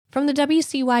From the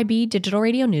WCYB Digital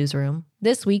Radio Newsroom,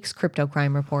 this week's Crypto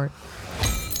Crime Report.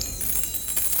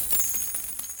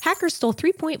 Hackers stole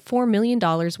 $3.4 million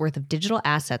worth of digital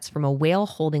assets from a whale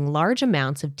holding large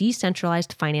amounts of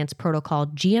decentralized finance protocol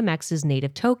GMX's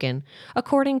native token,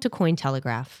 according to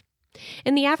Cointelegraph.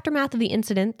 In the aftermath of the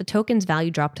incident, the token's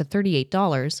value dropped to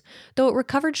 $38, though it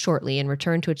recovered shortly and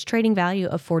returned to its trading value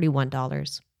of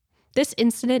 $41. This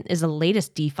incident is the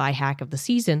latest DeFi hack of the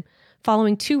season,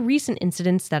 following two recent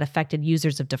incidents that affected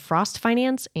users of Defrost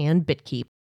Finance and BitKeep.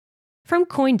 From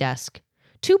CoinDesk,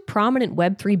 two prominent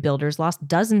Web3 builders lost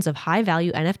dozens of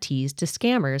high-value NFTs to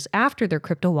scammers after their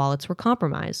crypto wallets were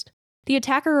compromised. The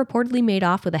attacker reportedly made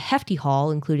off with a hefty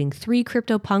haul, including 3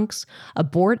 CryptoPunks, a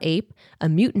Bored Ape, a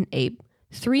Mutant Ape,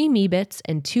 3 Meebits,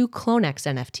 and 2 CloneX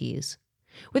NFTs.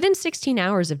 Within 16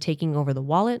 hours of taking over the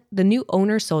wallet, the new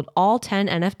owner sold all 10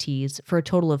 NFTs for a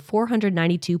total of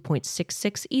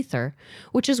 492.66 Ether,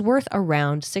 which is worth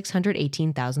around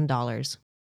 $618,000.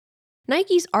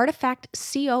 Nike's Artifact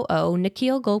COO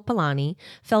Nikhil Gopalani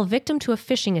fell victim to a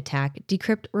phishing attack,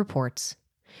 Decrypt reports.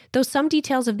 Though some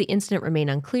details of the incident remain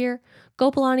unclear,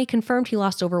 Gopalani confirmed he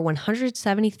lost over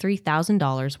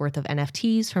 $173,000 worth of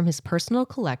NFTs from his personal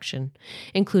collection,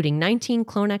 including 19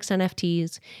 CloneX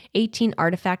NFTs, 18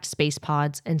 Artifact Space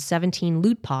Pods, and 17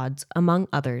 Loot Pods, among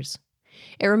others.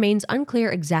 It remains unclear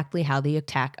exactly how the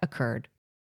attack occurred.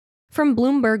 From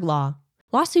Bloomberg Law,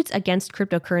 lawsuits against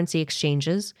cryptocurrency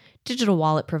exchanges, digital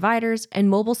wallet providers, and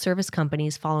mobile service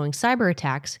companies following cyber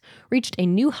attacks reached a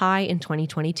new high in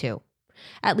 2022.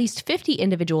 At least 50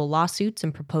 individual lawsuits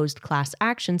and proposed class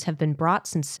actions have been brought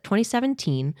since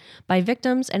 2017 by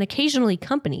victims and occasionally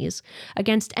companies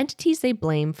against entities they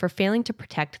blame for failing to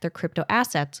protect their crypto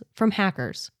assets from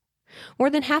hackers. More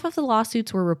than half of the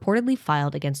lawsuits were reportedly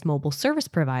filed against mobile service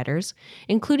providers,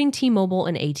 including T-Mobile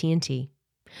and AT&T.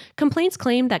 Complaints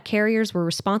claimed that carriers were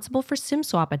responsible for SIM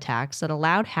swap attacks that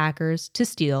allowed hackers to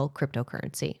steal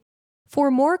cryptocurrency. For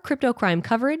more crypto crime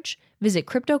coverage, visit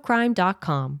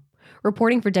cryptocrime.com.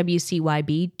 Reporting for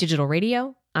WCYB Digital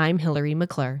Radio, I'm Hillary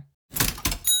McClure.